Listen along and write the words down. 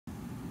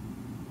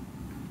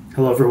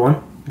Hello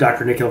everyone,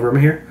 Dr. Nikhil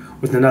Verma here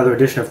with another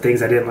edition of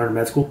Things I Didn't Learn in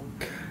Med School.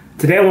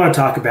 Today I want to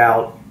talk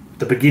about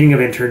the beginning of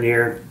intern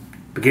year,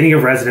 beginning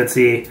of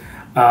residency.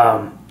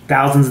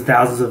 Thousands and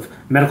thousands of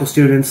medical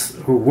students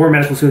who were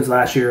medical students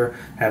last year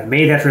have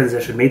made that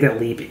transition, made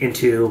that leap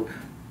into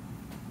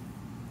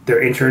their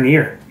intern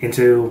year.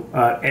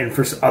 And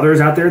for others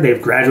out there,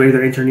 they've graduated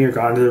their intern year,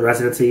 gone into the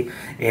residency,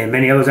 and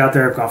many others out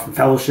there have gone from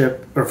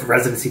fellowship or from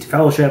residency to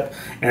fellowship.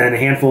 And a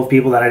handful of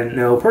people that I didn't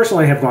know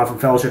personally have gone from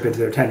fellowship into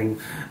their attending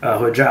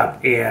hood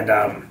job. And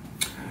I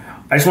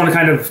just want to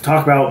kind of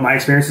talk about my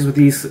experiences with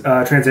these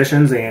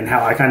transitions and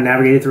how I kind of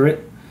navigated through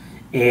it,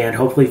 and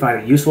hopefully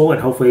find it useful.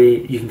 And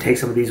hopefully you can take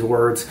some of these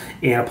words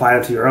and apply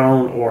them to your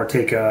own, or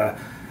take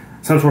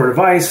some sort of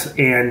advice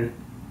and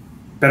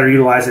better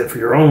utilize it for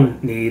your own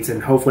needs,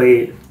 and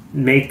hopefully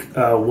make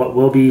what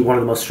will be one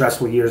of the most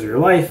stressful years of your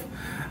life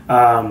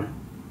a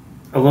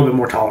little bit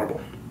more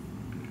tolerable.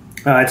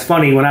 It's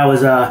funny, when I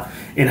was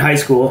in high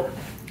school,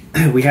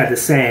 we had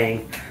this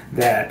saying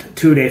that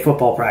two-day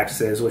football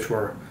practices, which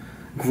were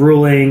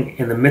grueling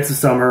in the midst of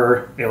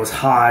summer, it was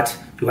hot,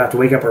 you have to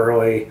wake up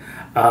early,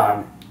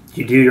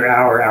 you do your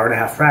hour and a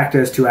half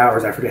practice, 2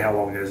 hours, I forget how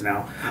long it is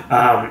now.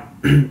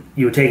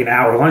 You would take an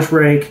hour lunch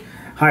break,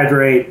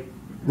 hydrate,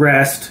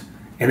 rest,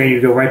 and then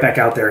you go right back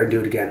out there and do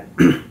it again.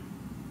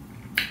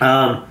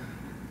 And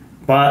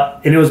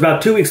it was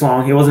about 2 weeks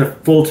long. It wasn't a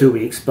full 2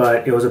 weeks,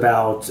 but it was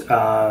about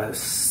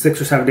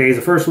 6 or 7 days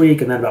the first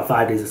week, and then about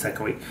 5 days the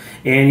second week.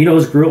 And, it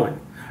was grueling.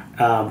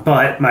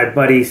 But my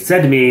buddy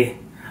said to me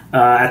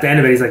at the end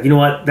of it, he's like, you know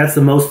what, that's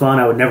the most fun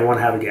I would never want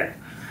to have again.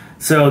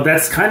 So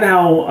that's kind of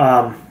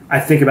how I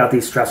think about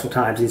these stressful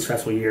times, these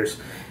stressful years.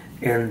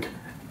 And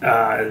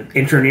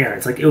intern year,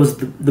 it's like it was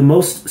the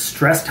most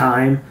stressed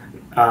time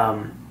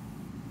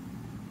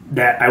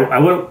that I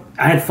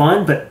had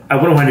fun, but I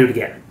wouldn't want to do it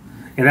again.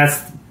 And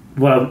that's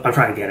what I'm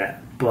trying to get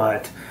at.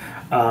 But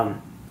I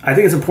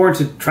think it's important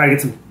to try to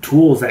get some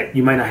tools that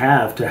you might not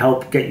have to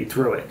help get you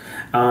through it.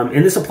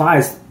 And this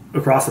applies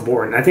across the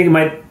board. And I think it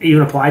might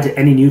even apply to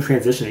any new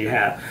transition that you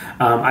have.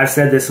 I've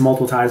said this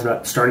multiple times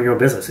about starting your own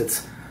business.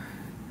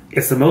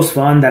 It's the most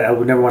fun that I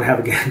would never want to have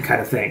again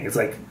kind of thing. It's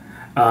like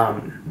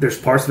there's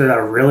parts of it that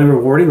are really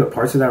rewarding, but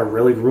parts of it that are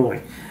really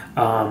grueling.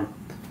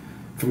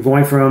 From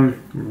going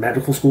from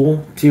medical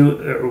school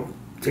to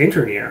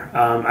intern year,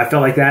 I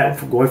felt like that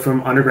from going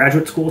from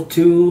undergraduate school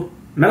to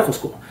medical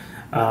school.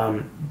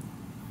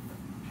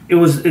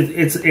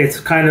 It's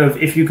kind of,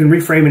 if you can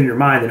reframe it in your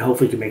mind, then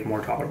hopefully you can make it more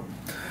tolerable.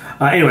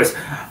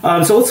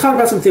 So let's talk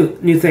about some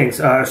new things.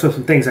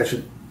 Some things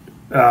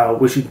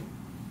we should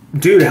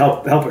do to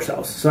help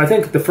ourselves. So I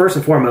think the first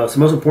and foremost,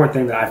 the most important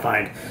thing that I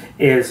find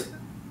is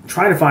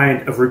trying to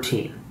find a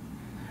routine.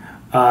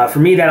 For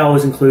me, that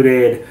always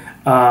included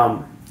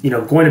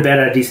going to bed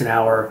at a decent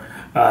hour,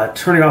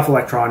 turning off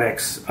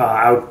electronics.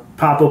 I would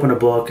pop open a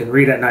book and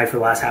read at night for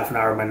the last half an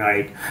hour of my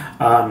night.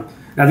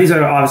 Now, these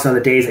are obviously on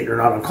the days that you're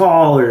not on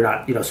call or you're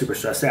not, super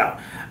stressed out.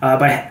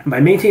 By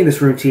maintaining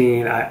this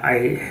routine,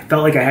 I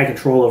felt like I had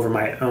control over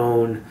my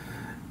own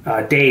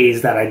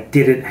days that I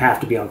didn't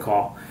have to be on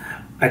call.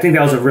 I think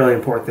that was a really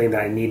important thing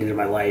that I needed in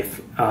my life.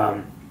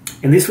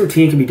 And this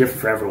routine can be different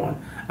for everyone.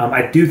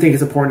 I do think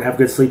it's important to have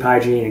good sleep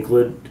hygiene,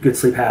 include good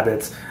sleep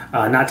habits,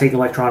 not taking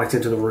electronics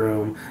into the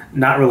room,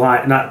 not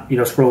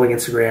scrolling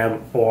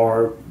Instagram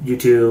or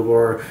YouTube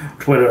or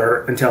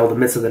Twitter until the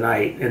midst of the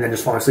night and then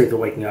just falling asleep and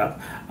waking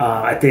up.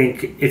 I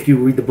think if you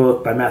read the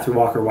book by Matthew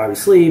Walker, Why We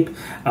Sleep,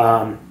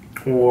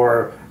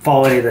 or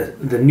follow any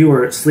of the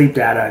newer sleep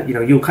data,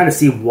 you'll kind of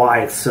see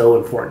why it's so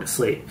important to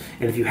sleep.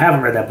 And if you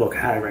haven't read that book, I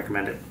highly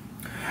recommend it.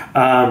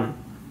 I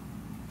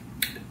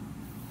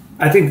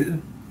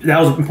think that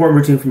was an important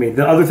routine for me.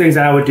 The other things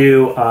that I would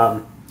do,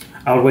 I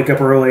would wake up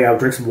early, I would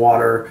drink some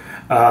water,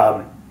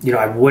 I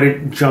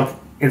wouldn't jump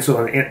into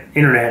the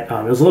internet.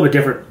 It was a little bit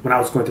different when I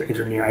was going through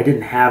intern year. I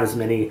didn't have as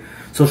many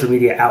social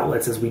media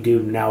outlets as we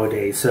do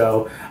nowadays,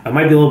 so it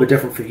might be a little bit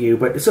different for you,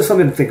 but it's just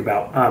something to think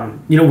about.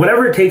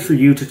 Whatever it takes for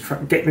you to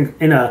get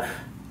in a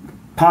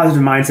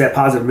positive mindset,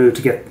 positive mood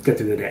to get through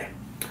the day.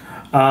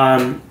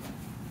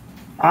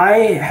 I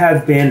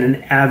have been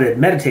an avid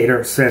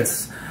meditator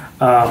since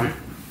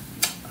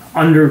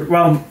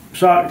around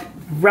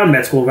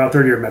med school, about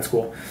third year of med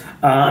school.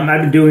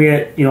 I've been doing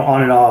it,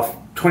 on and off,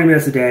 20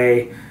 minutes a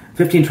day,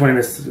 15, 20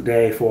 minutes a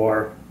day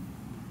for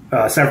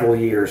several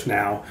years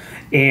now.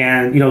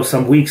 And,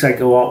 some weeks I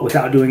go out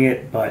without doing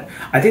it, but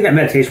I think that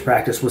meditation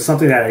practice was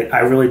something that I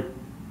really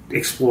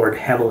explored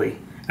heavily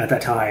at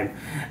that time.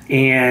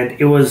 And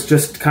it was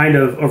just kind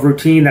of a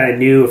routine that I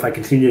knew if I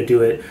continued to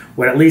do it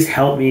would at least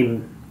help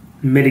me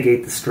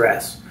mitigate the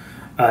stress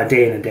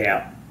day in and day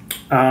out.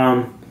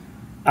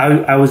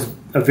 I was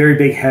a very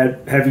big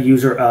heavy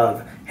user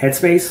of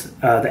Headspace,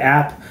 the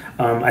app.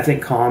 I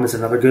think Calm is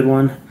another good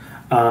one.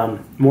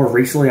 More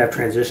recently, I've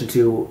transitioned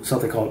to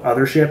something called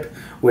Othership,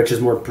 which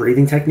is more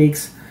breathing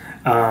techniques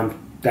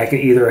that can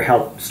either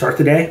help start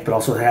the day, but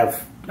also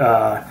have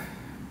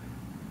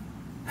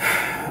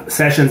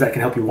sessions that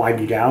can help you wind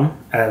you down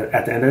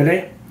at the end of the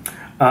day.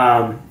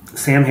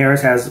 Sam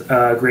Harris has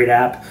a great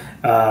app.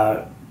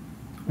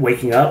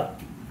 Waking Up.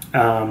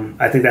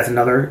 I think that's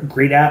another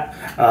great app.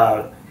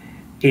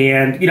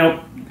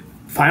 And,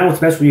 find what's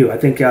best for you. I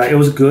think it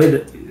was a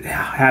good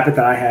habit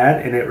that I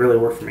had, and it really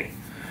worked for me.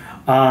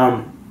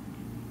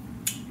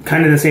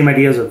 Kind of the same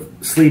ideas of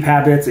sleep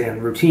habits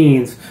and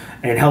routines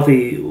and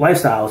healthy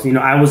lifestyles.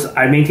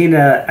 I maintained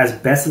as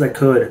best as I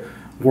could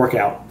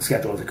workout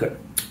schedule as I could.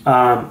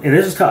 And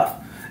this is tough.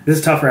 This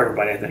is tough for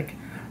everybody, I think.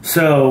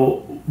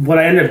 So what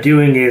I ended up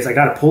doing is I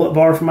got a pull-up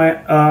bar for my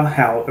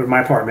house or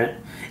my apartment,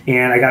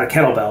 and I got a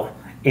kettlebell,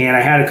 and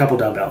I had a couple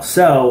dumbbells.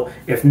 So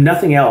if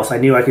nothing else, I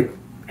knew I could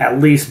at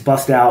least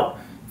bust out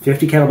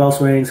 50 kettlebell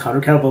swings,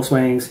 100 kettlebell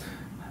swings,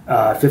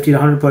 50 to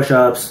 100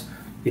 push-ups,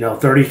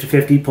 30 to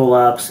 50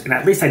 pull-ups, and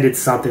at least I did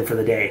something for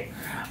the day.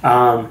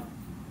 And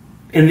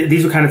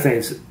these were kind of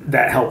things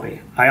that helped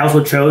me. I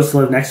also chose to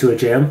live next to a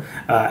gym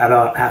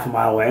about half a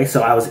mile away,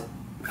 so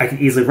I could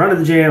easily run to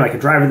the gym, I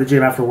could drive to the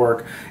gym after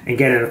work, and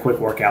get in a quick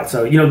workout.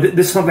 So,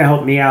 this is something that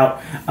helped me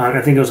out.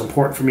 I think it was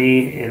important for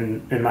me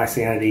in my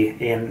sanity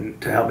and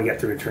to help me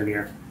get through intern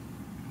year.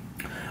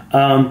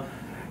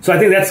 So I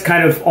think that's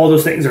kind of all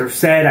those things are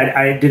said.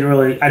 I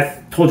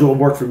told you what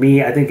worked for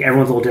me. I think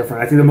everyone's a little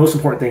different. I think the most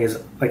important thing is,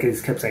 like I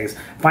kept saying, is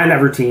find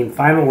that routine,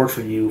 find what works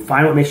for you,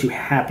 find what makes you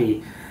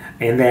happy,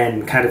 and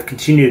then kind of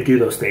continue to do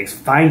those things.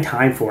 Find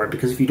time for it,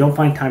 because if you don't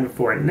find time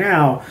for it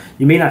now,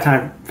 you may not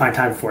find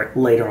time for it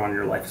later on in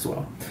your life as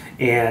well.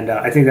 And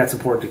I think that's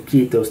important to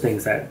keep those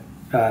things that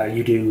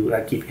you do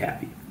that keep you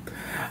happy.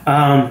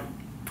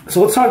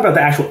 So let's talk about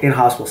the actual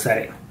in-hospital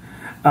setting.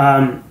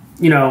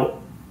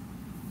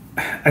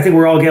 I think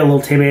we're all getting a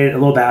little timid, a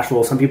little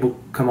bashful. Some people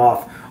come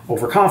off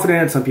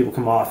overconfident. Some people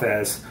come off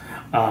as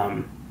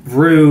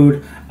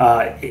rude.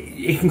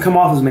 It can come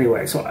off as many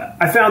ways. So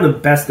I found the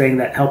best thing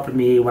that helped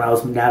me when I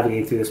was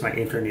navigating through this my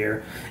intern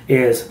year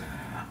is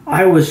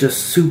I was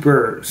just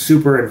super,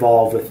 super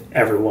involved with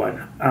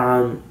everyone.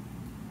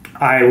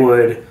 I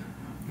would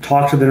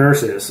talk to the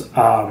nurses.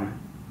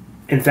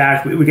 In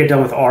fact, we would get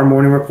done with our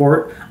morning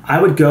report.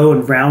 I would go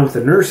and round with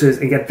the nurses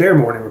and get their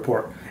morning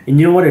report. And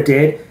you know what it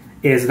did?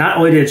 Is not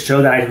only did it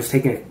show that I was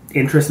taking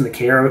interest in the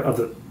care of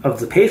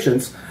the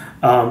patients,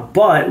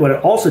 but what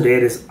it also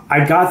did is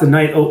I got the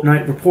night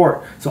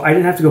report, so I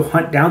didn't have to go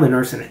hunt down the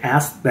nurse and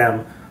ask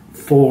them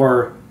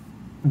for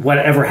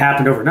whatever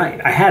happened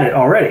overnight. I had it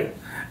already.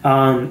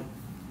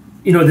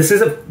 This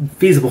isn't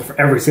feasible for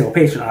every single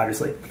patient,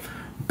 obviously,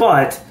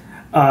 but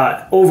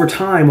over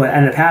time, what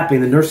ended up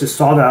happening, the nurses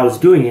saw that I was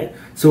doing it.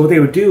 So what they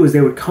would do is they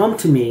would come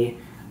to me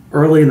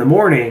early in the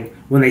morning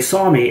when they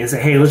saw me and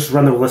say, hey, let's just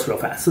run the list real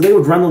fast. So they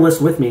would run the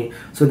list with me.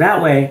 So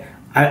that way,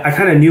 I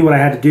kind of knew what I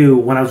had to do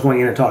when I was going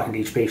in and talking to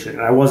each patient.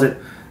 And I wasn't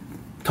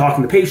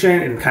talking to the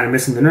patient and kind of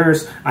missing the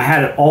nurse. I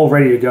had it all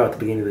ready to go at the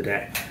beginning of the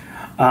day.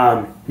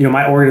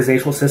 My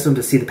organizational system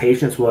to see the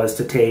patients was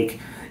to take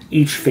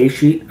each face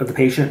sheet of the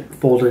patient,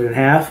 fold it in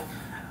half,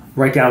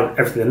 write down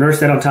everything the nurse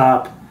said on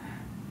top,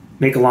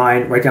 make a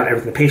line, write down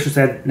everything the patient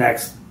said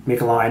next, make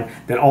a line,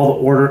 then all the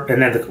order,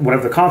 and then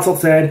whatever the consult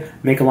said,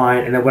 make a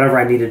line, and then whatever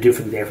I need to do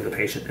for the day for the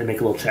patient, and make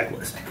a little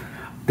checklist.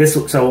 Let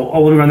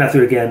me run that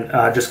through again,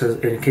 just because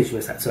in case you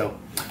missed that. So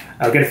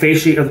I'll get a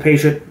face sheet of the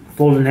patient,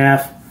 fold it in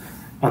half.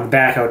 On the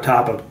back, on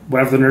top of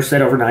whatever the nurse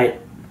said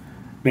overnight,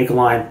 make a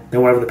line.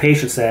 Then whatever the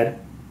patient said,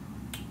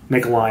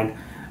 make a line.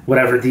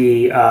 Whatever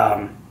the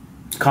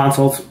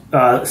consults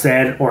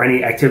said, or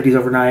any activities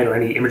overnight, or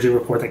any imaging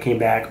report that came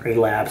back, or any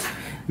labs,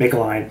 make a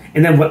line.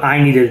 And then what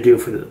I needed to do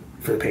for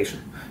the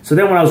patient. So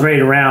then when I was ready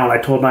to round, I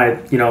told my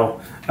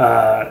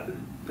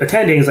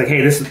attendings, like,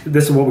 hey, this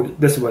is what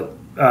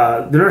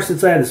the nurse had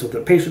said, this is what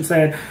the patient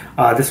said,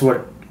 this is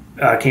what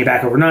came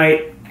back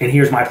overnight, and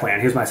here's my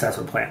plan, here's my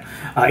assessment plan.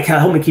 It kind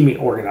of helped me keep me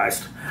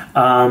organized.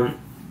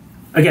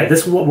 Again,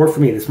 this is what worked for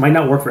me. This might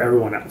not work for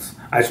everyone else.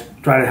 I just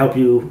try to help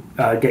you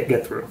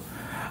get through.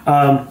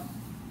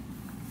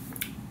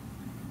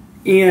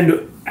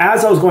 And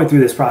as I was going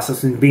through this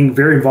process and being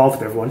very involved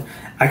with everyone,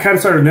 I kind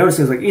of started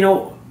noticing, like,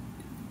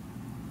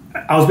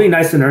 I was being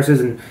nice to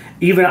nurses, and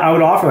even I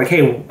would offer, like,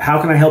 hey,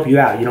 how can I help you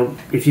out?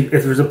 If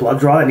there's a blood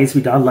draw that needs to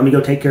be done, let me go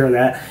take care of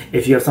that.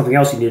 If you have something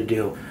else you need to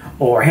do,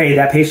 or hey,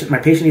 my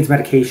patient needs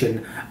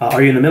medication.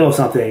 Are you in the middle of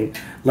something?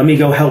 Let me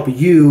go help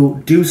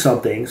you do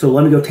something. So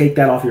let me go take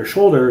that off your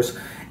shoulders.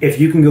 If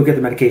you can go get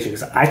the medication,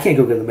 because I can't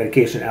go get the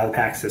medication out of the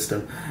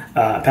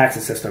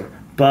PACS system,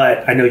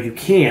 but I know you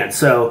can.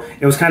 So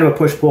it was kind of a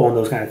push-pull and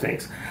those kind of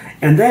things.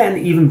 And then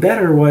even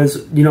better was,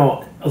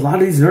 a lot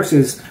of these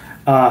nurses,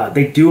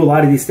 they do a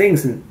lot of these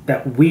things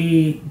that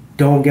we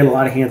don't get a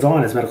lot of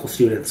hands-on as medical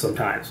students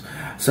sometimes.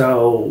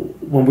 So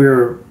when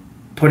we're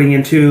putting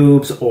in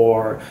tubes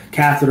or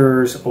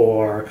catheters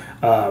or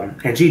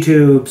NG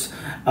tubes,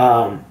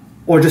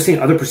 or just seeing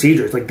other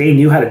procedures, like they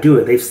knew how to do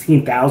it. They've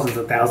seen thousands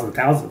and thousands and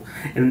thousands,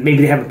 and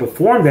maybe they haven't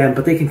performed them,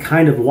 but they can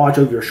kind of watch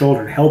over your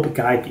shoulder and help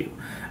guide you.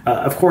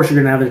 Of course, you're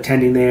going to have an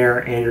attending there,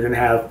 and you're going to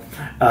have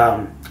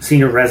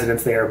senior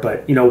residents there,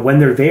 but when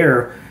they're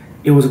there,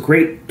 it was a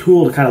great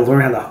tool to kind of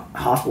learn how the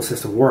hospital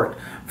system worked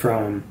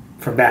from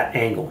that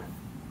angle.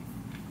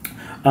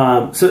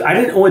 So I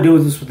didn't only do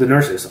this with the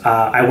nurses.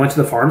 I went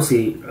to the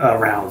pharmacy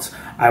rounds.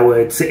 I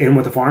would sit in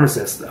with the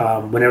pharmacist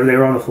whenever they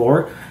were on the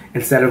floor.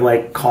 Instead of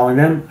like calling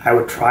them, I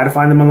would try to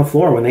find them on the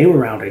floor when they were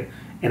rounding.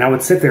 And I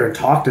would sit there and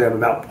talk to them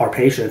about our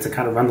patients and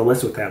kind of run the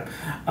list with them.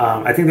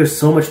 I think there's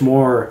so much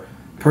more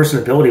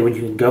personability when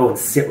you can go and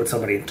sit with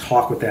somebody and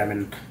talk with them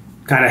and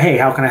kind of, hey,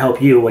 how can I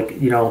help you? Like,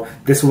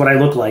 this is what I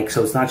look like.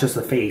 So it's not just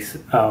the face.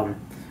 I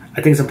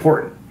think it's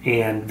important.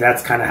 And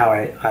that's kind of how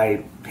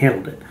I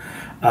handled it.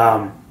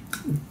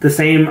 The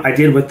same I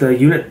did with the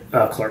unit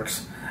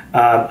clerks.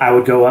 I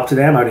would go up to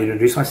them. I would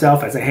introduce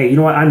myself. I'd say, hey, you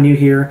know what? I'm new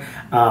here.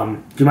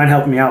 Do you mind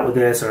helping me out with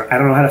this? Or I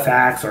don't know how to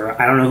fax, or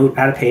I don't know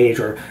how to page,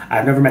 or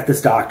I've never met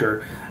this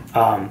doctor.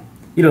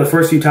 The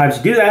first few times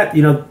you do that,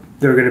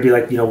 they're going to be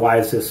like, why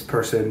is this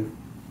person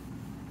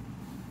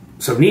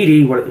so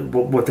needy?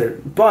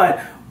 But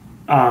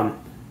I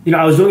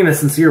was doing it in a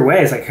sincere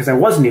way. It's like, because I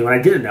was new and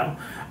I didn't know.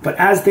 But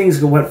as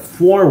things went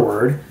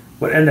forward,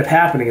 what ended up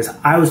happening is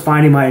I was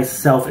finding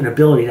myself an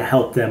ability to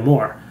help them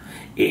more.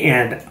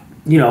 And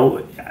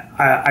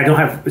I don't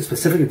have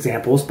specific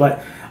examples,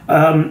 but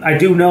I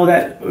do know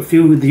that a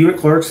few of the unit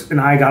clerks and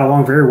I got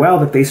along very well,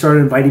 that they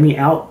started inviting me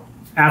out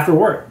after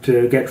work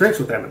to get drinks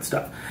with them and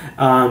stuff.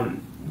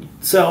 Again,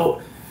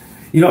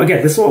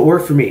 this is what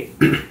worked for me.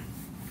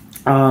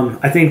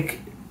 I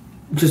think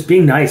just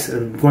being nice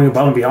and going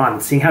above and beyond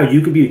and seeing how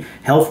you could be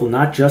helpful,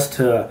 not just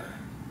to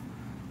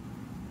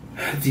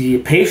the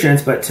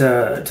patients, but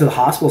to the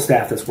hospital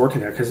staff that's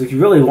working there. Because if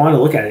you really want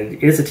to look at it,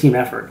 it is a team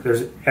effort.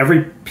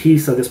 Every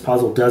piece of this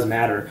puzzle does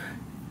matter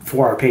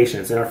for our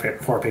patients and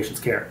for our patients'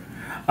 care.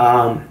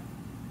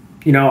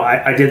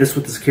 I did this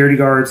with the security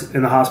guards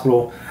in the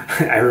hospital.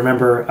 I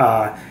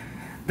remember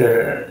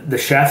the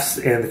chefs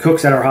and the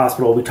cooks at our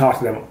hospital. We talked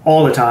to them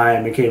all the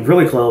time, became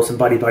really close and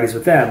buddies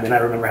with them. And I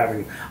remember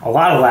having a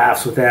lot of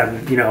laughs with them.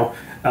 And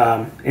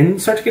you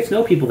start to get to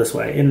know people this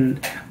way.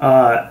 And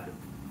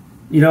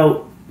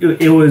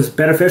it was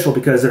beneficial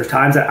because there's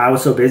times that I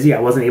was so busy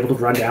I wasn't able to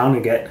run down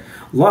and get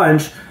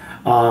lunch,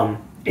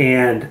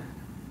 and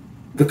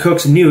the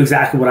cooks knew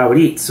exactly what I would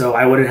eat, so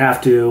I wouldn't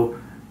have to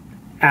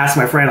ask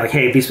my friend, like,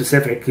 hey, be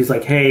specific. He's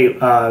like, hey,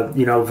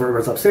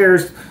 Verber's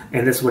upstairs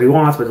and this is what he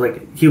wants, but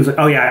like he was like,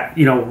 oh yeah,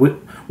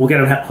 we'll get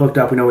him hooked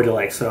up, we know what he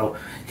likes. So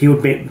he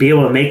would be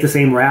able to make the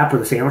same wrap or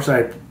the sandwich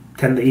that I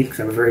tend to eat, because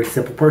I'm a very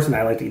simple person.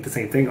 I like to eat the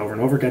same thing over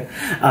and over again.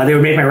 They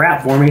would make my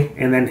wrap for me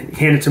and then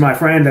hand it to my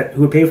friend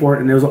who would pay for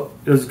it, and it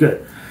was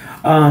good.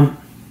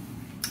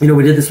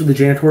 We did this with the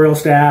janitorial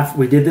staff.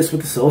 We did this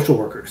with the social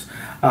workers.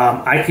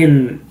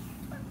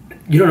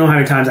 You don't know how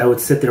many times I would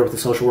sit there with the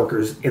social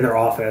workers in their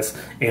office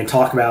and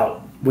talk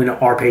about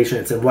our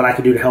patients and what I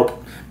could do to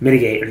help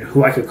mitigate and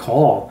who I could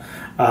call.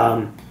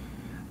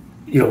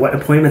 What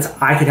appointments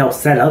I could help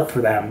set up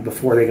for them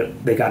before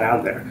they got out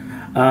of there.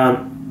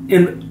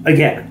 And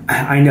again,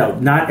 I know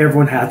not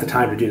everyone has the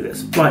time to do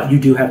this, but you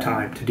do have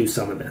time to do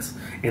some of this.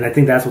 And I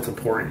think that's what's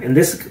important. And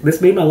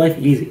this made my life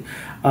easy.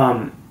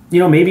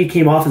 Maybe it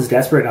came off as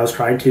desperate and I was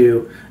trying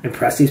to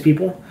impress these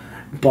people,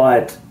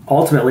 but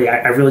ultimately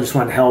I really just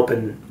wanted to help.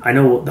 And I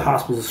know the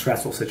hospital's a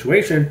stressful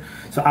situation,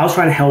 so I was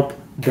trying to help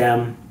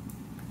them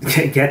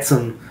get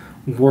some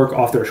work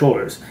off their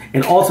shoulders.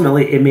 And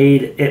ultimately it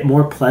made it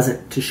more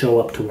pleasant to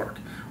show up to work.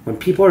 When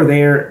people are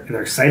there and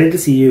they're excited to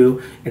see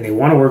you and they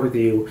want to work with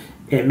you,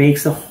 it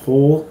makes the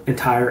whole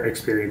entire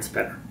experience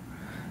better.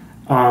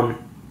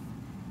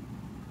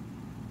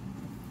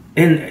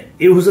 And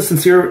it was a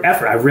sincere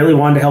effort. I really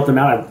wanted to help them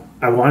out.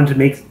 I wanted to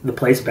make the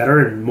place better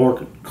and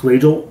more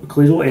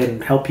collegial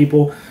and help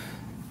people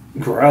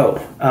grow.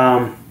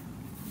 And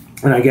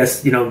I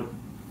guess,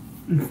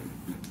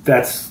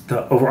 that's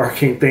the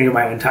overarching thing of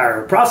my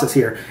entire process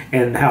here,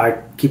 and how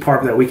I keep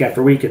harping that week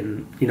after week,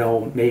 and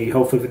maybe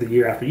hopefully for the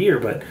year after year.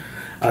 But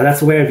that's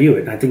the way I view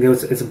it, and I think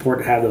it's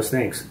important to have those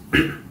things.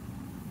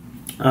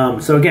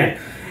 So again,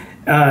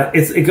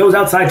 it goes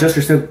outside just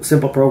your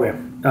simple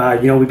program.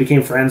 We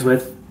became friends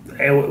with,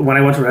 when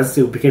I went to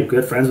residency, we became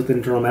good friends with the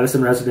internal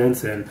medicine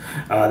residents and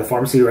the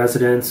pharmacy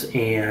residents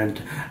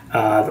and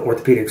the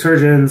orthopedic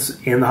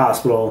surgeons in the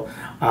hospital.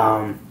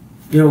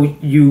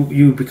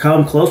 You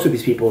become close with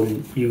these people,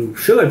 and you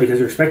should, because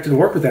you're expected to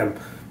work with them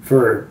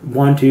for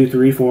 1, 2,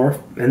 3,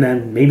 4, and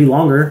then maybe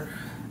longer,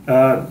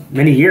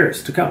 many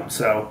years to come.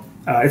 So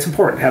it's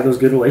important to have those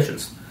good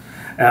relations.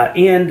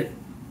 And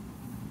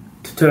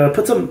to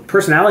put some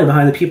personality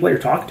behind the people that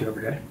you're talking to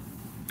every day.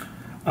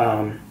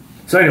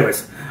 So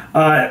anyways,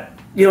 if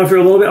you're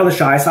a little bit on the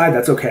shy side,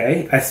 that's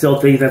okay. I still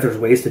think that there's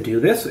ways to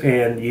do this,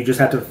 and you just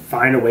have to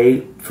find a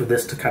way for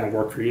this to kind of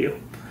work for you.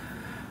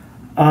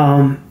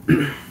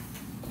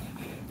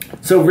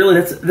 So really,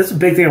 that's a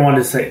big thing I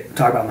wanted to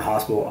talk about in the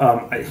hospital.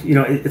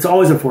 It's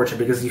always unfortunate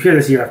because you hear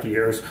this year after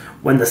year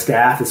when the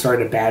staff is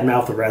starting to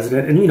badmouth the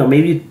resident, and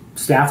maybe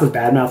staff was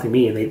badmouthing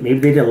me, and maybe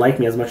they didn't like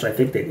me as much as I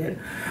think they did.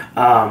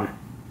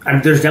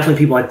 There's definitely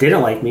people that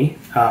didn't like me,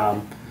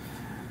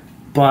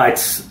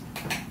 but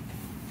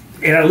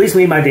it at least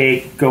made my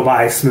day go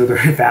by smoother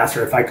and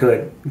faster if I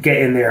could get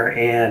in there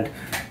and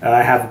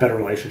have a better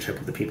relationship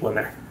with the people in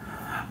there.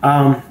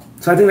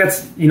 So I think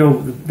that's,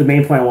 the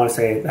main point I want to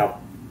say about,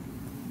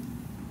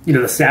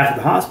 the staff at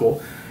the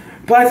hospital.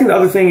 But I think the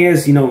other thing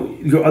is,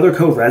 your other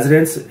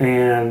co-residents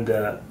and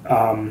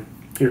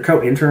your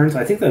co-interns,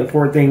 I think the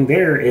important thing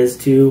there is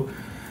to,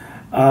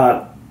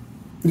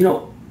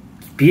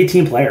 be a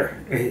team player.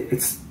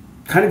 It's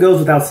kind of goes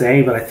without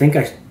saying, but I think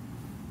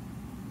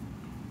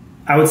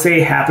I would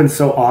say it happens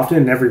so often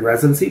in every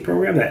residency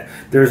program that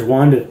there's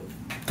 1 to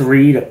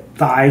 3 to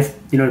 5,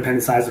 depending on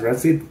the size of the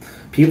residency,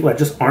 people that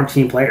just aren't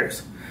team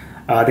players.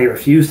 They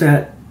refuse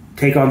to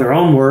take on their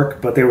own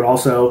work, but they would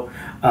also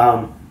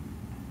dump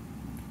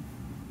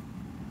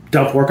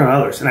work on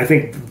others. And I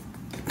think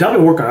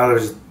dumping work on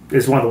others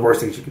is one of the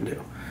worst things you can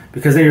do,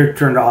 because then you're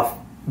turned off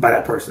by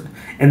that person.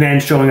 And then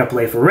showing up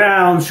late for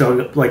rounds,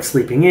 showing up like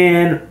sleeping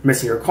in,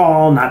 missing your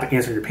call, not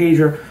answering your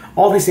pager,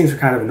 all these things are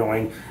kind of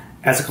annoying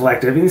as a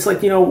collective. And it's like,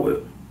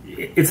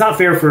 it's not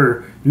fair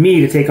for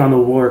me to take on the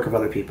work of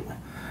other people.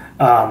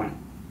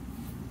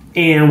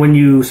 And when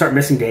you start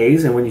missing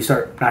days, and when you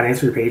start not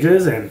answering your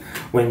pages, and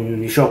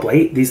when you show up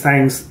late, these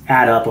things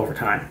add up over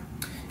time.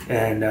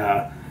 And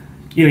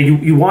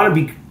you want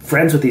to be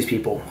friends with these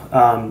people.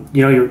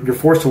 You're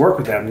forced to work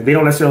with them. They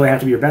don't necessarily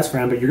have to be your best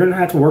friend, but you're going to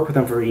have to work with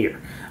them for a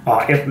year,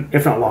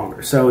 if not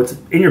longer. So it's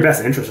in your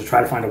best interest to try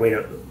to find a way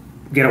to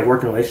get a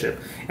working relationship.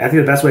 And I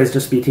think the best way is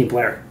just to be a team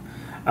player.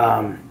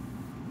 I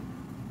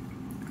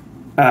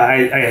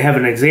have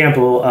an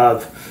example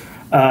of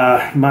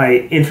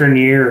my intern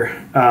year.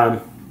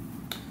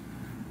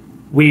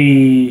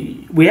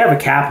 We have a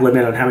cap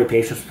limit on how many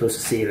patients we're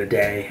supposed to see in a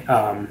day.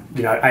 I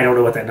don't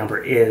know what that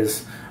number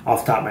is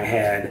off the top of my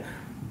head,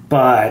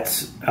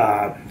 but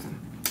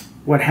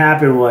what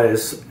happened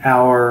was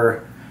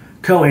our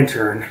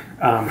co-intern,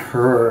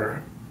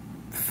 her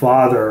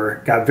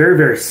father got very,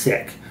 very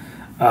sick,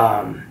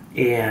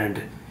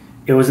 and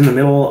it was in the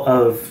middle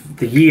of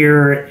the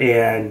year,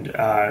 and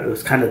it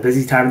was kind of a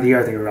busy time of the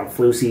year. I think around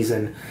flu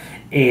season,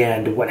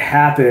 and what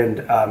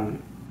happened,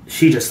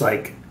 she just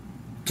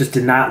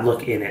did not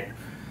look in it.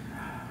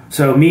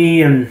 So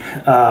me and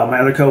my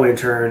other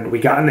co-intern, we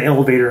got in the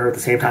elevator at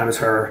the same time as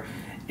her,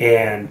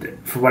 and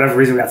for whatever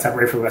reason we got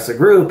separated from the rest of the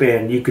group,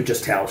 and you could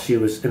just tell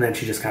and then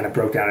she just kind of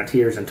broke down in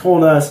tears and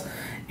told us,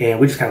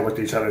 and we just kind of looked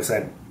at each other and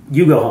said,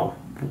 "You go home.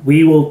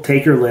 We will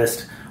take your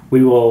list.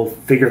 We will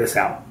figure this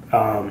out."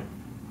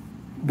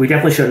 We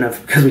definitely shouldn't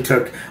have, because we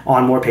took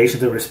on more patients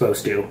than we were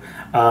supposed to.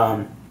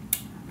 But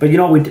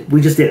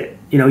we just did it.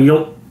 You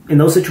don't, in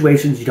those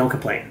situations, you don't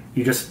complain.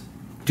 You just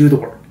do the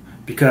work,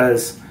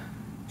 because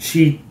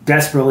she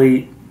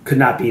desperately could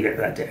not be there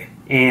that day.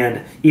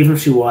 And even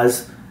if she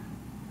was,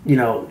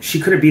 she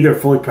couldn't be there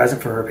fully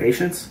present for her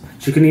patients.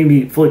 She couldn't even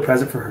be fully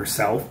present for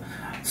herself.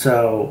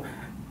 So,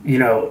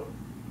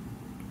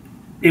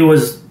 it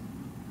was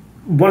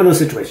one of those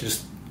situations.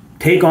 Just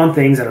take on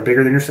things that are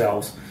bigger than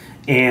yourselves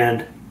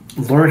and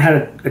learn how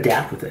to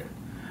adapt with it.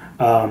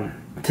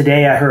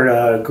 Today I heard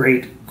a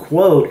great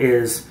quote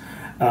is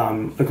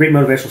a great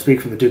motivational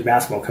speaker from the Duke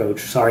basketball coach.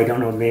 Sorry, I don't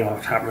know the name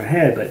off the top of my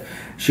head, but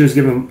she was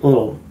giving a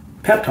little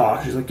pep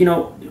talk. She's like,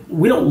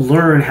 we don't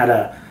learn how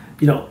to,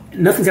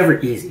 nothing's ever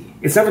easy.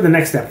 It's never the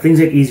next step. Things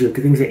get easier,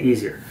 things get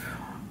easier.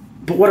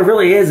 But what it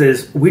really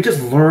is we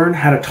just learn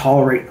how to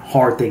tolerate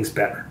hard things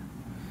better.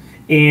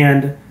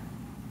 And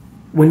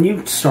when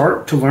you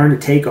start to learn to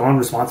take on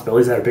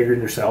responsibilities that are bigger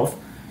than yourself,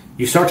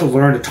 you start to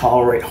learn to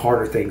tolerate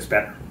harder things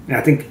better. And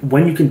I think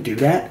when you can do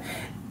that,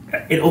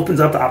 it opens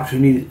up the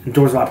opportunity,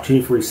 doors of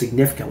opportunity for you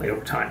significantly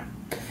over time.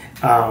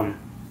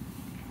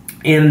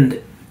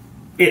 And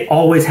it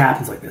always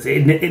happens like this.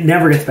 It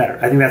never gets better.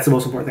 I think that's the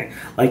most important thing.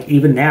 Like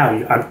even now,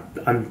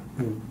 I'm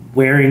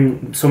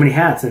wearing so many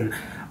hats and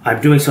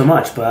I'm doing so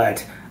much,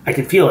 but I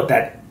can feel it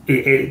that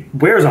it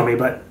wears on me.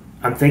 But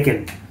I'm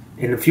thinking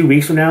in a few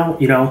weeks from now,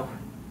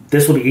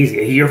 this will be easy.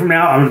 A year from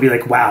now, I'm going to be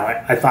like, wow,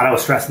 I thought I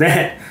was stressed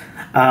then.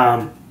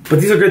 But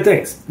these are good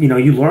things. You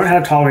learn how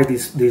to tolerate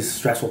these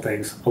stressful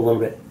things a little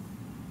bit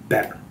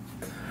better.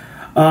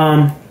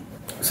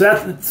 So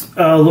that's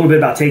a little bit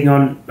about taking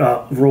on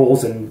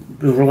roles and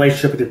the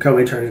relationship with your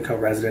co-interns and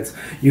co-residents.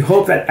 You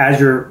hope that as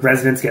your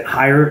residents get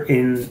higher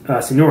in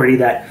seniority,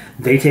 that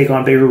they take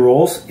on bigger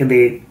roles and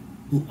they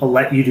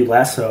let you do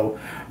less. So,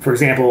 for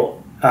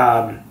example,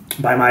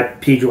 by my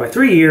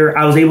PGY3 year,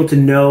 I was able to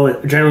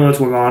generally what's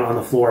going on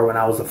the floor when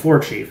I was the floor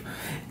chief.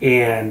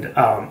 And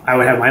I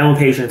would have my own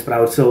patients, but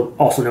I would still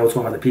also know what's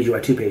going on with the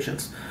PGY2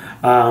 patients.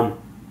 I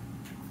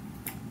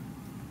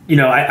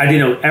didn't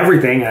know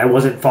everything, and I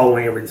wasn't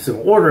following every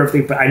single order of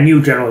things, but I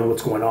knew generally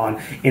what's going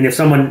on. And if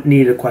someone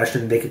needed a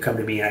question, they could come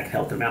to me and I could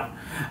help them out.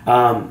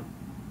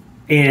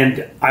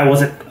 And I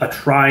wasn't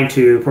trying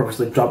to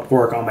purposely dump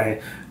work on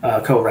my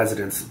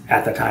co-residents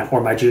at that time or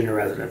my junior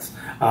residents.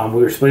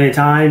 We were splitting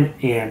time,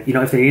 and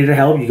if they needed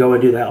help, you go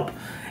and do the help.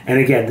 And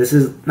again, this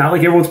is not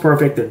like everyone's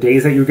perfect. There are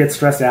days that you get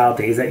stressed out,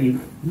 days that you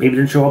maybe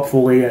didn't show up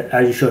fully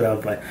as you should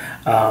have. But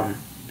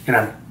and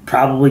I'm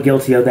probably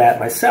guilty of that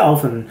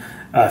myself, and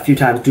a few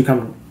times do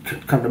come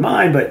to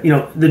mind. But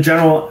the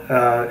general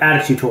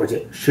attitude towards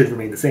it should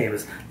remain the same.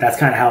 That's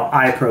kind of how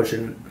I approach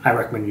it, and I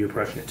recommend you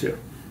approaching it too.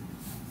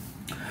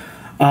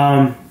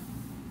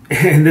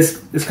 And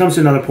this comes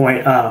to another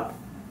point.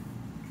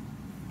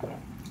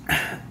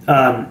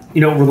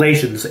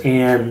 Relations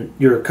and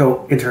your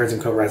co-interns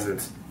and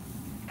co-residents.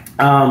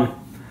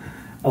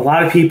 A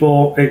lot of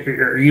people,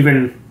 or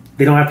even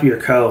they don't have to be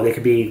your co. They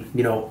could be,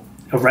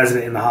 a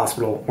resident in the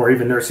hospital, or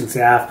even nursing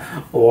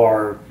staff,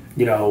 or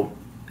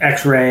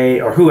X-ray,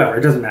 or whoever.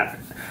 It doesn't matter.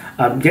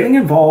 Getting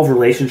involved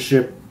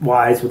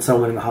relationship-wise with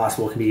someone in the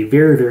hospital can be a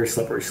very, very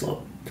slippery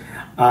slope.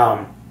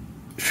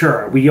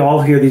 Sure, we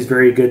all hear these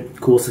very good,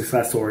 cool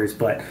success stories,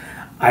 but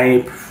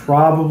I'm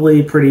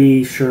probably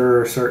pretty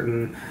sure,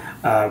 certain,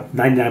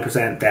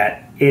 99%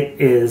 that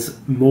it is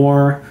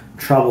more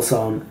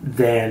troublesome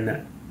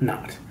than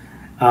not.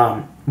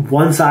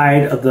 One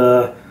side of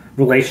the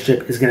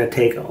relationship is going to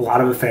take a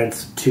lot of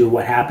offense to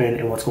what happened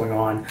and what's going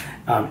on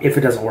if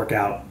it doesn't work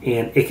out,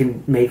 and it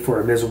can make for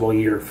a miserable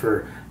year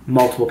for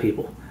multiple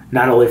people,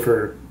 not only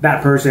for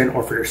that person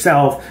or for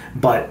yourself,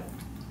 but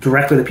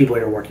directly the people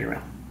you're working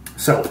around.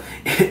 So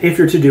if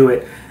you're to do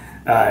it,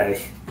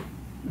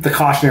 the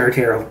cautionary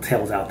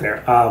tales out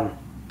there.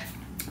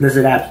 This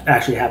had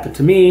actually happened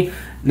to me,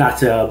 not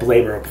to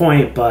belabor a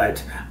point,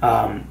 but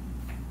not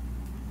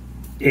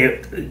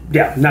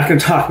going to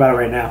talk about it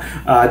right now.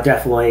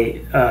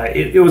 Definitely,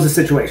 it was a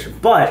situation.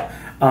 But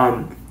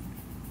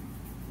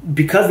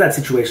because that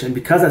situation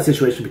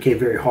became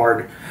very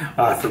hard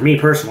for me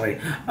personally,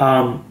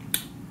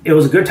 it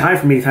was a good time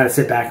for me to kind of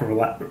sit back and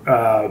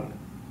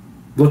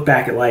look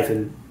back at life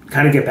and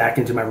kind of get back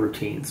into my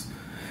routines.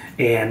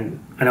 And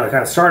I know I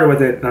kind of started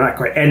with it, I'm not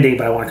quite ending,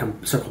 but I want to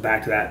circle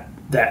back to that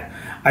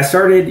I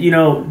started,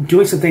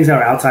 doing some things that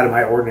are outside of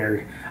my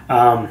ordinary.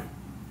 Well,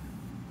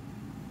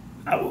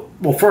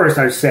 first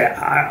I would say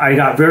I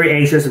got very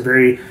anxious and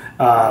very,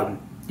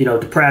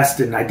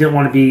 depressed, and I didn't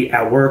want to be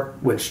at work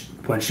when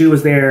she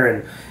was there,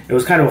 and it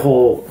was kind of a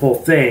whole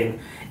thing.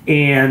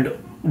 And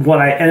what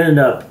I ended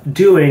up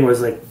doing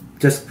was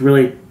just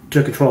really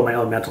took control of my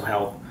own mental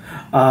health.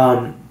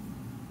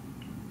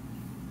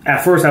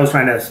 At first I was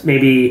trying to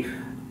maybe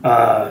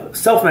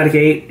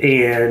self-medicate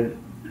and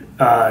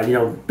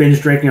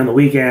binge drinking on the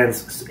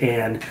weekends,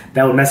 and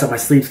that would mess up my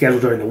sleep schedule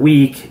during the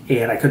week,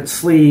 and I couldn't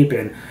sleep.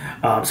 And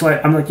so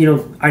I'm like,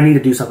 I need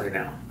to do something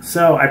now.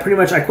 So I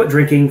quit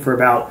drinking for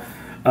about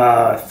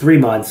 3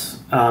 months.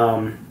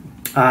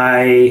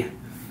 I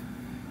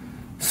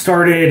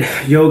started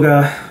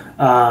yoga.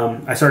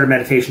 I started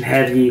meditation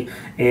heavy,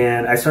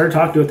 and I started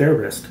talking to a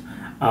therapist.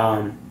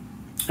 And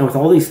with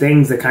all these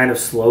things that kind of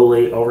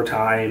slowly over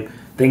time,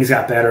 things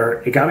got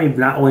better. It got me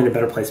not only in a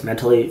better place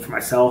mentally for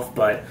myself,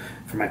 but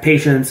for my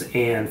patients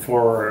and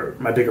for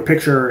my bigger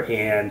picture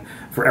and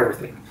for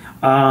everything.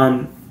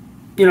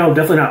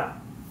 Definitely not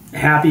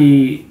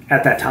happy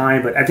at that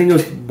time, but I think it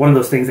was one of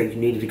those things that you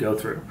needed to go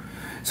through.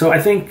 So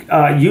I think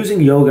using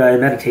yoga and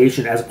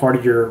meditation as a part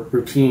of your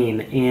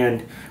routine,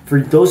 and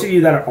for those of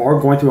you that are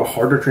going through a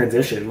harder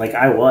transition like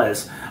I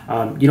was,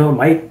 it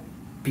might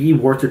be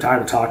worth your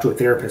time to talk to a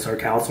therapist or a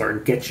counselor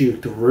and get you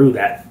through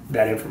that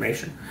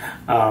information,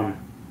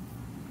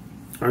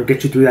 or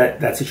get you through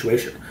that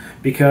situation.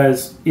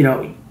 Because,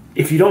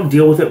 if you don't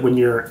deal with it when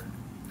you're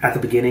at the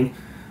beginning,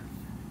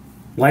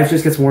 life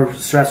just gets more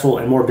stressful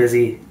and more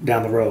busy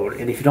down the road.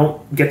 And if you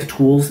don't get the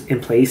tools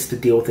in place to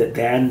deal with it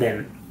then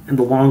in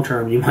the long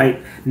term, you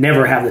might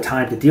never have the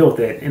time to deal with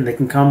it. And they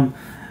can come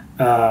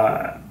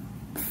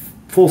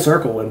full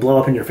circle and blow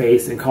up in your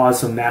face and cause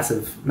some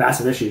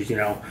massive issues,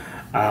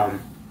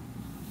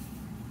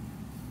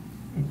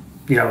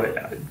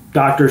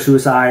 doctor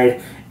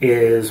suicide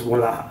is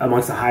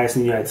amongst the highest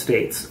in the United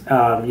States. We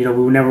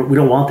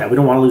don't want that. We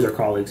don't want to lose our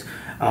colleagues.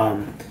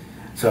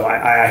 So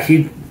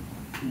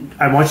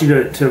I want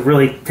you to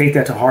really take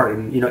that to heart.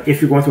 And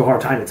if you're going through a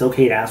hard time, it's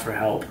okay to ask for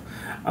help.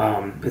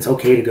 It's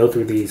okay to go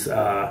through these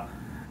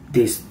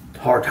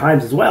hard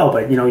times as well.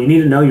 But you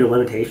need to know your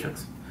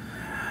limitations.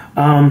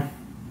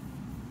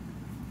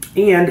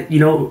 And,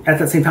 at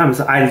the same time,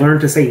 I learned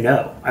to say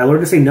no. I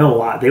learned to say no a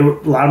lot. A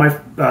lot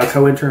of my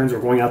co-interns were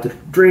going out to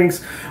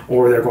drinks,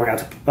 or they're going out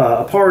to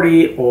a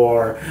party,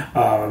 or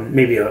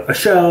maybe a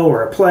show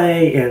or a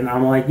play. And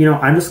I'm like,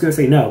 I'm just going to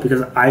say no,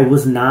 because I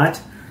was not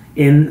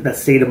in that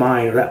state of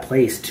mind or that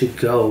place to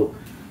go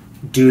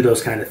do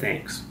those kind of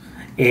things.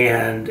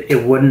 And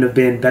it wouldn't have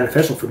been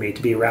beneficial for me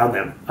to be around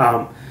them.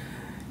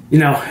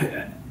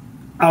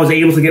 I was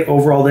able to get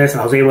over all this, and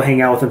I was able to hang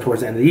out with them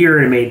towards the end of the year,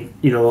 and it made,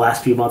 the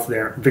last few months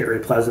there very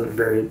pleasant and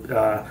very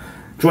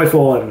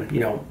joyful, and,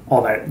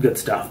 all that good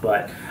stuff.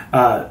 But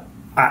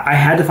I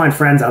had to find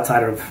friends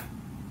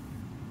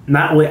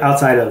not only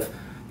outside of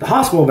the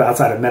hospital, but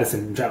outside of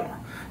medicine in general.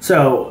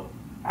 So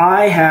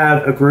I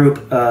have a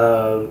group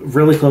of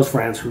really close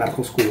friends from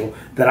medical school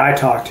that I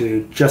talk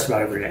to just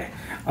about every day.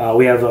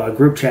 We have a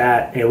group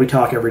chat, and we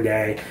talk every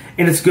day,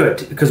 and it's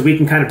good because we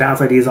can kind of bounce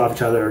ideas off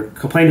each other,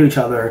 complain to each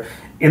other,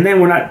 and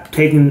then we're not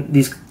taking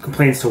these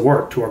complaints to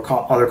work to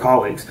our other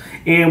colleagues,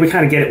 and we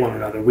kind of get at one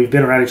another. We've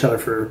been around each other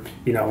for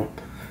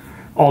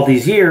all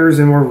these years,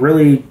 and we're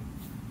really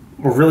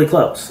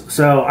close.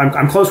 So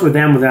I'm closer with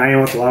them than I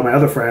am with a lot of my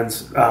other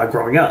friends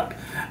growing up.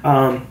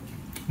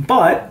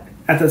 But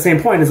at the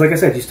same point, is like I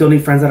said, you still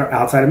need friends that are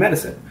outside of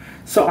medicine.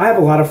 So I have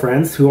a lot of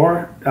friends who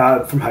are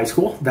from high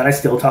school that I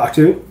still talk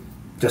to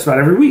just about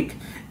every week.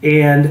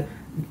 And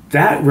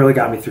that really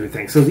got me through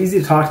things. So it was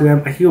easy to talk to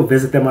them. I could go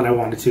visit them when I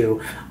wanted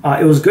to.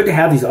 It was good to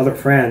have these other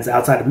friends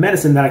outside of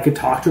medicine that I could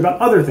talk to about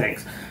other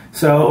things.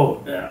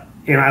 So,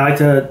 I like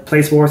to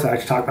play sports. I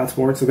like to talk about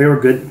sports. So they were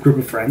a good group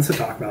of friends to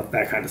talk about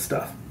that kind of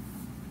stuff.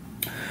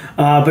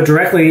 But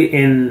directly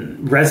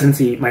in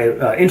residency,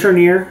 my intern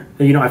year,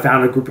 I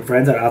found a group of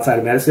friends that are outside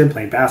of medicine,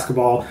 playing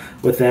basketball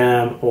with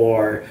them,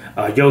 or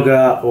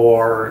yoga,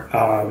 or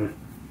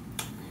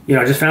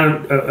I just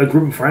found a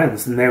group of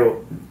friends, and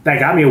that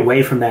got me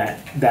away from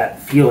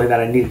that feeling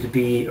that I needed to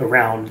be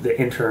around the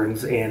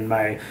interns and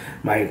my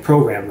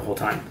program the whole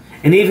time.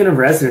 And even in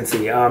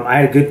residency,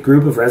 I had a good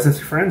group of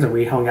residency friends, and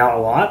we hung out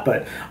a lot.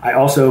 But I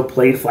also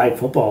played flag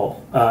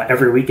football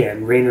every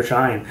weekend, rain or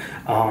shine,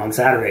 on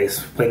Saturdays.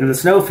 Played in the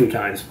snow a few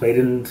times. Played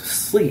in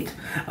sleet.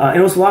 And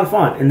it was a lot of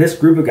fun. And this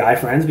group of guy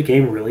friends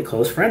became really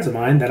close friends of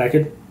mine that I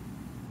could,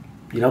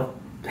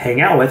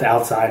 hang out with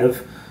outside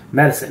of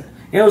medicine.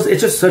 And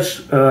it's just such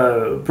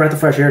a breath of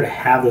fresh air to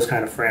have those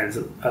kind of friends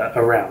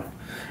around.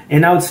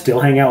 And I would still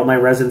hang out with my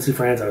residency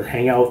friends. I would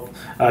hang out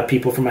with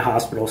people from my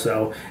hospital.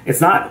 So it's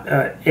not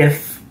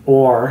if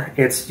or,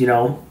 it's,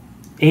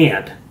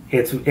 and.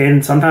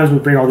 And sometimes we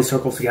bring all these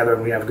circles together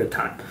and we have a good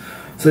time.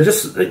 So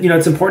just,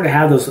 it's important to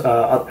have those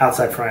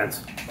outside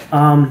friends.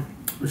 Let's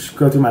just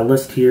go through my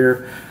list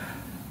here.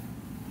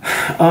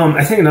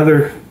 I think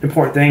another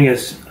important thing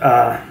is,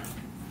 I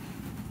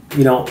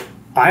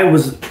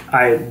was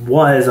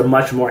a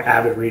much more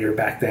avid reader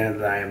back then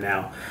than I am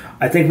now.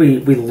 I think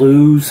we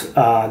lose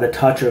the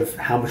touch of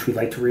how much we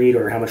like to read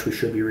or how much we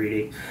should be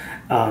reading.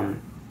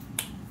 And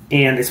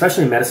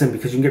especially in medicine,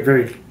 because you can get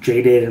very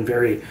jaded and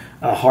very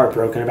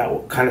heartbroken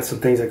about kind of some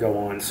things that go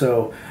on.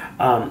 So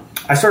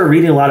I started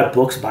reading a lot of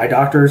books by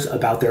doctors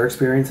about their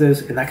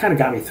experiences, and that kind of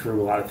got me through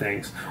a lot of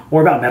things,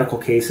 or about medical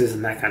cases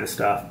and that kind of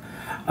stuff.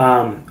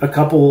 A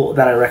couple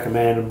that I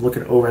recommend, I'm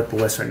looking over at the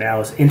list right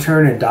now, is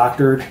Intern and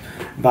Doctored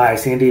by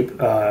Sandeep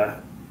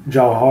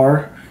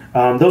Jauhar.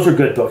 Those are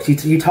good books.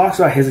 He talks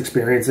about his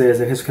experiences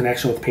and his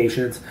connection with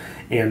patients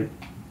and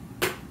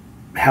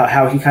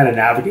how he kind of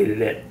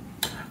navigated it.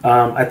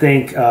 I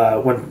think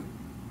When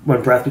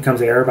Breath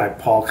Becomes Air by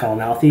Paul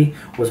Kalinalthi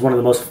was one of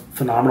the most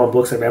phenomenal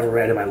books I've ever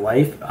read in my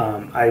life.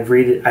 I have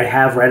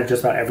read it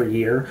just about every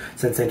year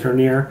since intern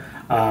year.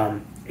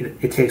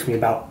 It takes me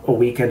about a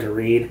weekend to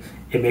read.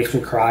 It makes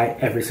me cry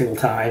every single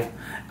time.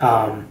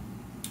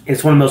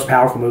 It's one of the most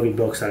powerful moving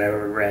books that I've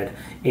ever read,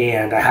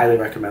 and I highly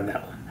recommend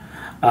that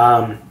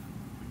one.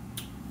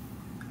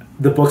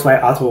 The books by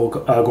Atul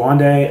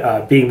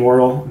Gawande, Being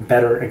Mortal,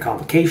 Better, and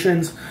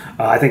Complications.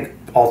 I think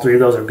all three of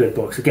those are good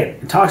books. Again,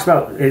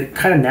 it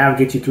kind of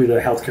navigates you through the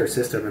healthcare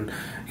system and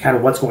kind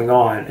of what's going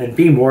on. And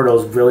Being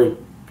Mortal really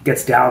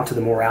gets down to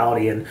the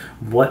morality and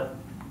what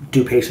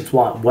do patients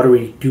want? What are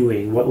we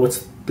doing?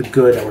 What's the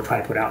good that we're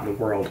trying to put out in the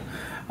world?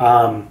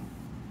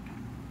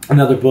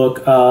 Another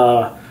book,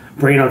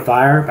 Brain on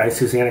Fire by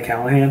Susannah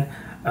Cahalan.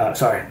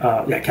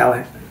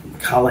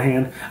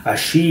 Callahan.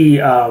 She,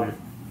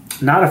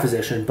 not a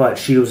physician, but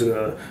she was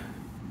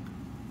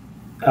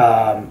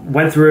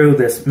went through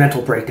this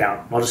mental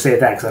breakdown. I'll just say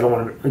that because I don't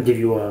want to give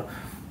you a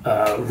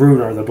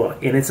ruiner of the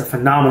book. And it's a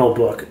phenomenal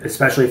book,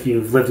 especially if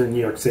you've lived in New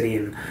York City,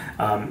 and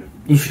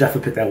you should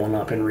definitely pick that one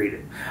up and read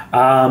it.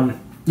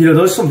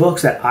 Those are some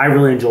books that I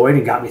really enjoyed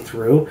and got me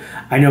through.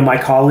 I know my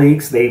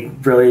colleagues, they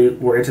really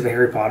were into the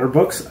Harry Potter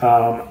books.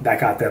 That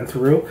got them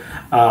through.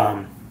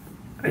 And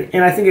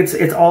I think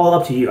it's all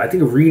up to you. I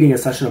think reading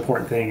is such an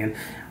important thing. And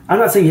I'm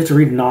not saying you have to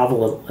read a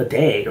novel a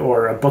day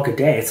or a book a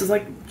day. It's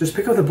just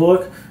pick up the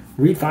book,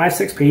 read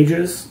 5-6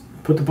 pages,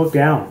 put the book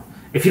down.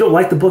 If you don't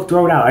like the book,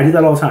 throw it out. I do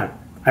that all the time.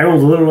 I will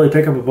literally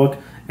pick up a book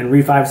and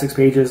read 5-6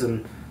 pages,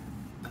 and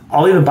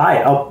I'll even buy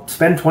it. I'll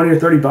spend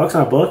 $20 or $30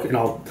 on a book, and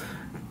I'll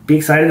be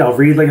excited. I'll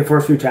read the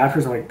first few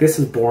chapters. I'm like, this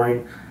is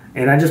boring,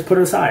 and I just put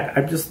it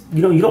aside.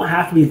 You don't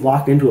have to be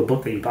locked into a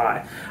book that you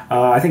buy.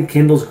 I think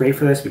Kindle's great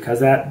for this because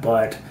of that,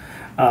 but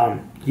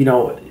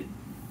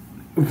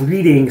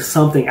reading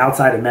something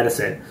outside of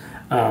medicine,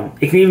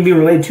 it can even be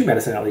related to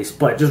medicine at least,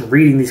 but just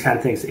reading these kind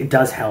of things, it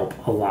does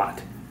help a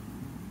lot.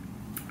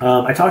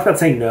 I talked about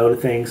saying no to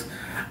things,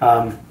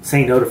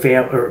 saying no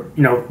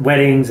to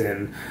weddings,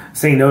 and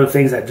saying no to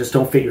things that just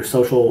don't fit your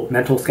social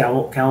mental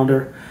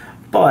calendar.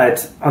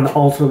 But on the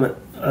ultimate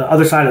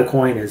other side of the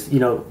coin is,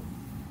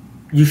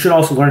 you should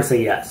also learn to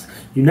say yes.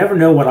 You never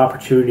know what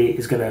opportunity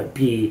is going to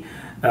be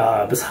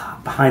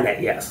behind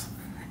that yes.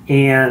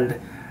 And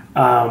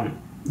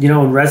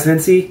in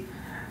residency,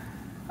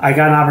 I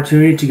got an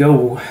opportunity to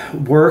go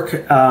work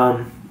at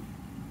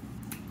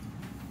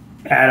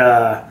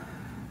a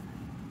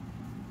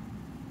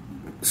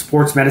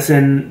sports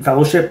medicine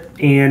fellowship,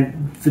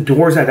 and the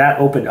doors that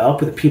opened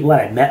up with the people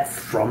that I met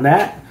from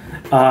that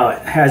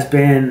has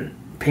been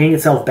paying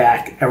itself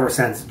back ever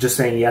since. Just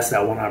saying yes to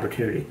that one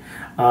opportunity.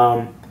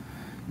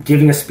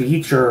 Giving a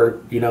speech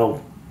or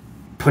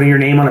putting your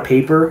name on a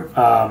paper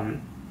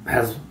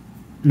has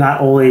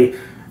not only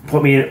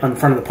put me in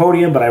front of the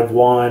podium, but I've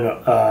won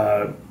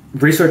a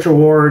research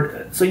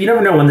award. So you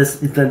never know when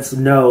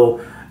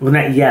when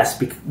that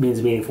yes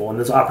means meaningful, and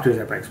those opportunities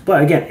that brings.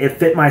 But again, it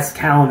fit my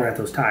calendar at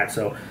those times,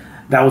 so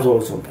that was what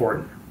was so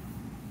important.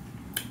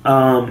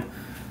 Let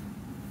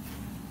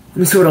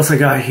me see what else I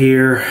got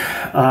here.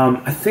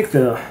 I think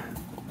the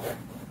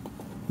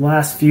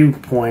last few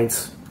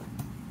points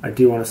I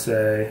do want to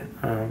say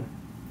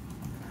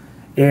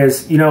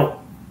is,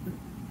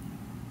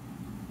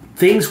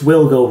 things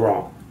will go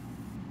wrong.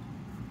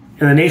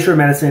 In the nature of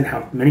medicine,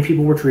 how many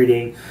people we're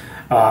treating,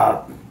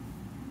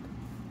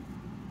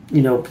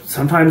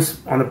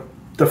 sometimes on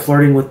the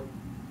flirting with,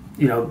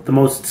 the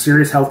most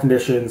serious health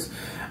conditions,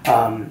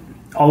 all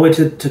the way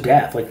to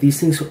death. Like, these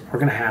things are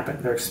going to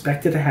happen. They're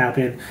expected to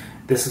happen.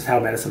 This is how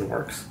medicine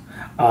works.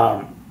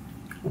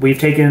 We've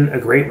taken a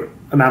great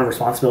amount of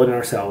responsibility on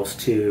ourselves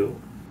to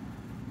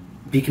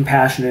be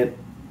compassionate,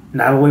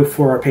 not only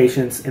for our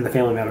patients and the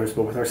family members,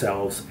 but with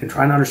ourselves, and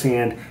trying to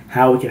understand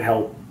how we can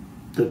help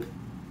the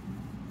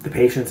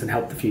patients and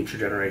help the future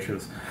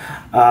generations.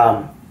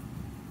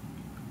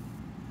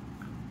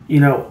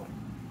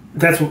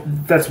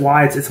 That's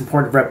why it's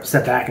important to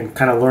step back and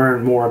kind of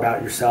learn more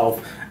about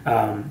yourself.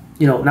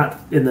 Not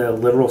in the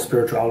literal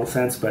spiritual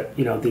sense, but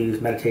these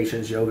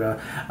meditations,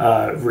 yoga,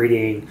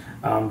 reading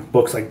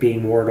books like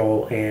Being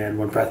Mortal and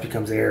When Breath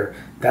Becomes Air.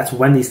 That's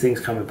when these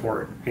things come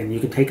important, and you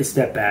can take a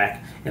step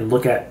back and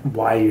look at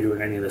why you're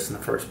doing any of this in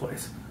the first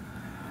place.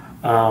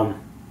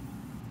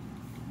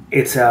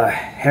 It's a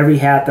heavy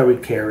hat that we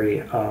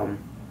carry.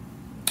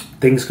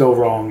 Things go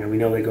wrong, and we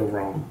know they go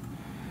wrong.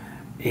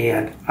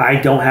 And I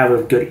don't have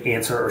a good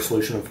answer or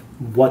solution of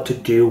what to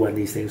do when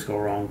these things go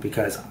wrong,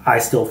 because I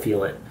still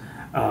feel it.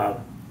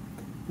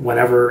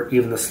 Whenever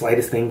even the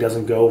slightest thing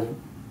doesn't go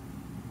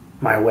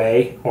my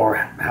way or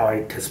how I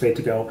anticipate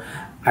to go,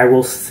 I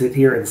will sit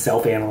here and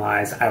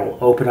self-analyze. I will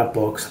open up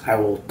books. I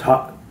will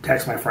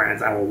text my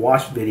friends. I will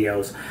watch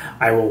videos.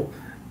 I will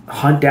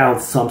hunt down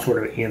some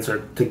sort of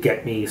answer to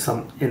get me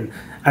some. And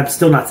I'm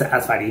still not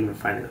satisfied even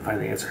finding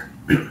the answer.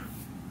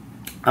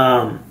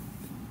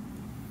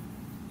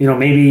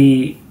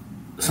 Maybe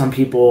some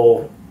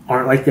people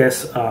aren't like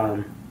this.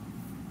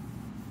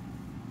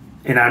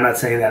 And I'm not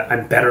saying that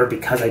I'm better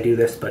because I do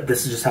this, but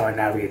this is just how I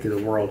navigate through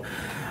the world.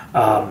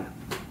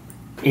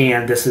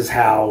 And this is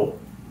how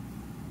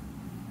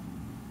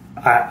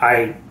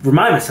I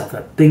remind myself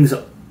that things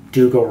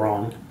do go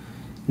wrong.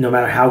 No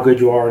matter how good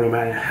you are, no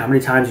matter how many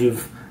times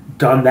you've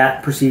done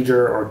that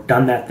procedure or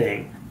done that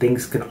thing,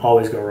 things can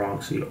always go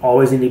wrong. So you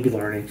always need to be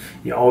learning.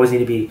 You always need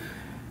to be,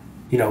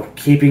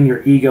 keeping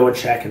your ego in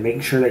check and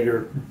making sure that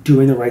you're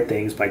doing the right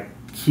things by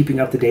keeping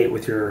up to date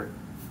with your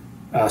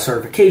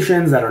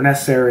certifications that are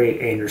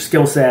necessary and your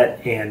skill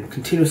set, and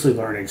continuously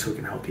learning so we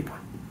can help people.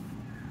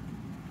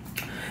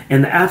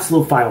 And the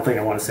absolute final thing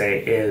I want to say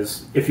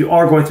is, if you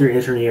are going through your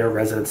intern year,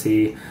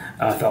 residency,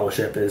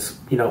 fellowship, is,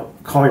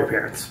 call your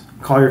parents,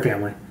 call your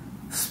family,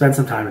 spend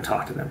some time and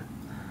talk to them.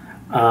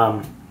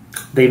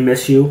 They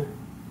miss you.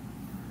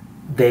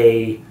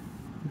 They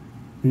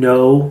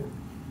know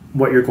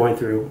what you're going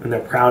through, and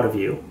they're proud of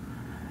you,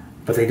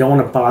 but they don't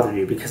want to bother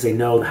you because they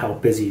know how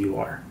busy you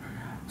are.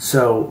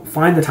 So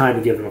find the time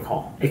to give them a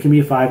call. It can be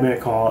a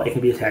 5-minute call. It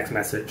can be a text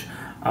message.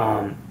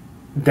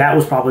 That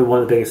was probably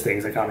one of the biggest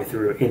things that got me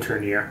through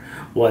intern year.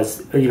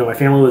 Was, my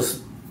family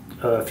was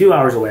a few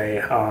hours away,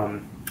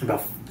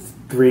 about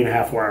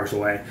 3.5, 4 hours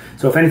away.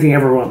 So if anything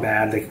ever went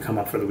bad, they could come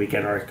up for the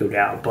weekend or I could go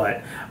down.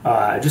 But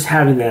just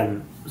having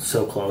them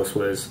so close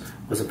was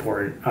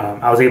important.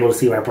 I was able to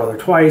see my brother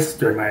twice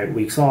during my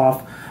weeks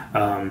off,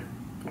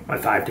 my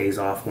 5 days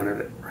off,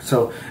 whenever.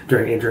 So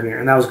during intern year,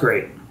 and that was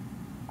great.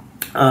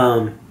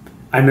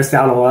 I missed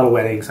out on a lot of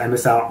weddings. I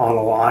missed out on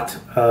a lot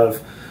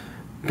of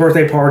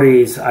birthday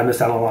parties. I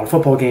missed out on a lot of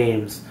football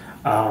games.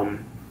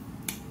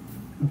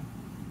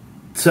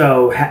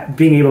 So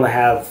being able to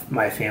have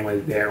my family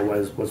there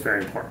was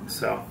very important.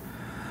 So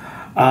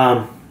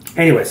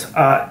anyways,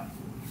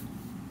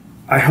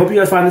 I hope you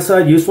guys find this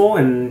useful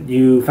and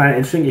you find it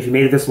interesting. If you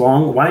made it this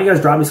long, why don't you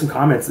guys drop me some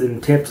comments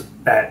and tips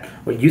at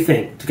what you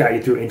think to guide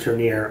you through intern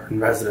year and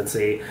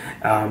residency,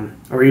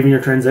 or even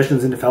your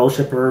transitions into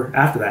fellowship or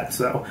after that.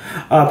 So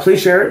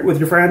please share it with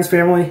your friends,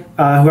 family,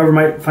 whoever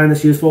might find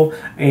this useful,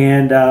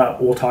 and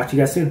we'll talk to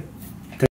you guys soon.